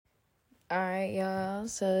Alright, y'all.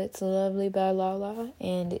 So it's Lovely by Lala,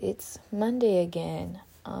 and it's Monday again.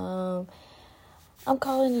 I'm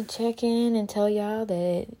calling to check in and tell y'all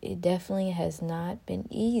that it definitely has not been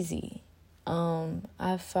easy.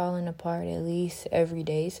 I've fallen apart at least every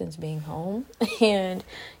day since being home, and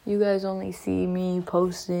you guys only see me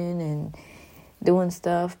posting and doing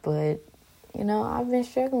stuff, but I've been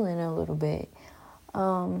struggling a little bit.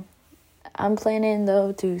 I'm planning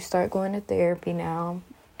though to start going to therapy now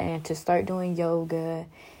and to start doing yoga,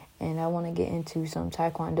 and I want to get into some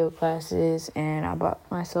taekwondo classes, and I bought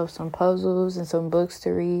myself some puzzles and some books to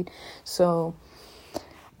read. So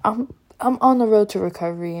I'm on the road to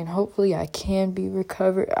recovery, and hopefully I can be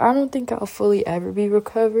recovered. I don't think I'll fully ever be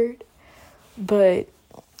recovered, but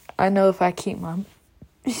I know if I keep my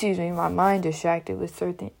mind distracted with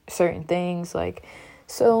certain things like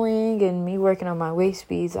sewing and me working on my waist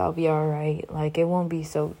beads, I'll be all right. Like, it won't be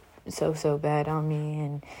so bad on me,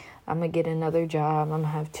 and I'm gonna get another job. I'm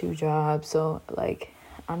gonna have 2 jobs, so like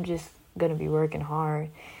I'm just gonna be working hard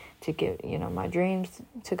to get my dreams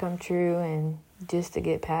to come true and just to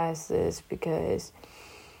get past this, because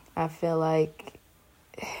I feel like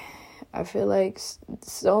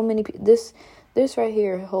so many this right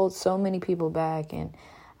here holds so many people back, and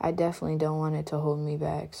I definitely don't want it to hold me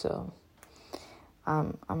back. So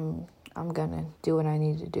I'm gonna do what I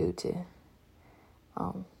need to do to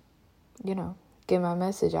get my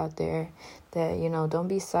message out there that don't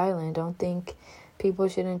be silent. Don't think people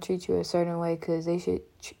shouldn't treat you a certain way, because they should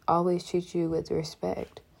always treat you with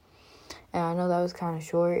respect. And I know that was kind of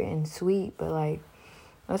short and sweet, but like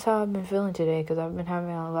that's how I've been feeling today, because I've been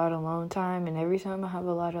having a lot of alone time, and every time I have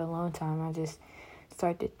a lot of alone time, I just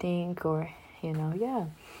start to think, or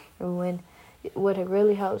what it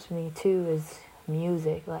really helps me too is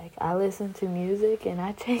music. Like, I listen to music and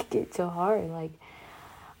I take it to heart. Like,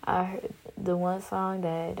 I heard the one song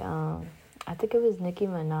that I think it was Nicki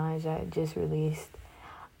Minaj that just released.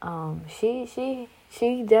 She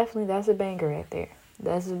definitely, that's a banger right there.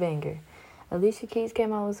 That's a banger. Alicia Keys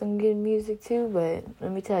came out with some good music too, but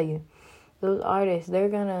let me tell you, those artists, they're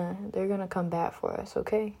gonna come back for us,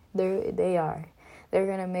 okay? They are. They're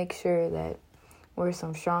gonna make sure that we're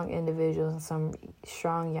some strong individuals and some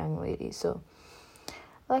strong young ladies. So,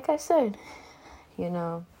 like I said,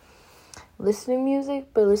 listen to music,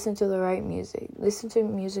 but listen to the right music. Listen to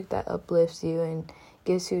music that uplifts you and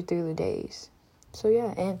gets you through the days. So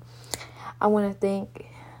yeah, and I want to thank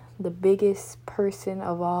the biggest person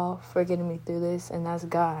of all for getting me through this, and that's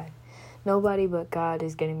God. Nobody but God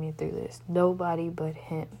is getting me through this. Nobody but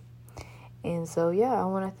Him. And so yeah, I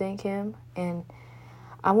want to thank Him, and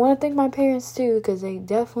I want to thank my parents too, because they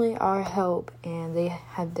definitely are help, and they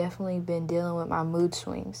have definitely been dealing with my mood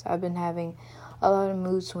swings. I've been having a lot of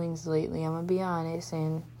mood swings lately, I'm gonna be honest,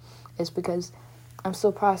 and it's because I'm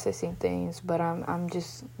still processing things, but I'm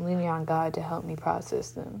just leaning on God to help me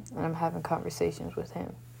process them, and I'm having conversations with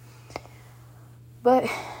Him. But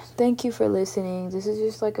thank you for listening. This is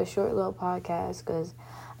just like a short little podcast, because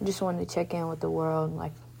I just wanted to check in with the world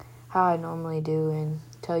like how I normally do, and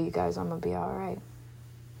tell you guys I'm gonna be all right.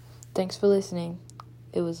 Thanks for listening.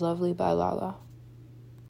 It was Lovely by Lala.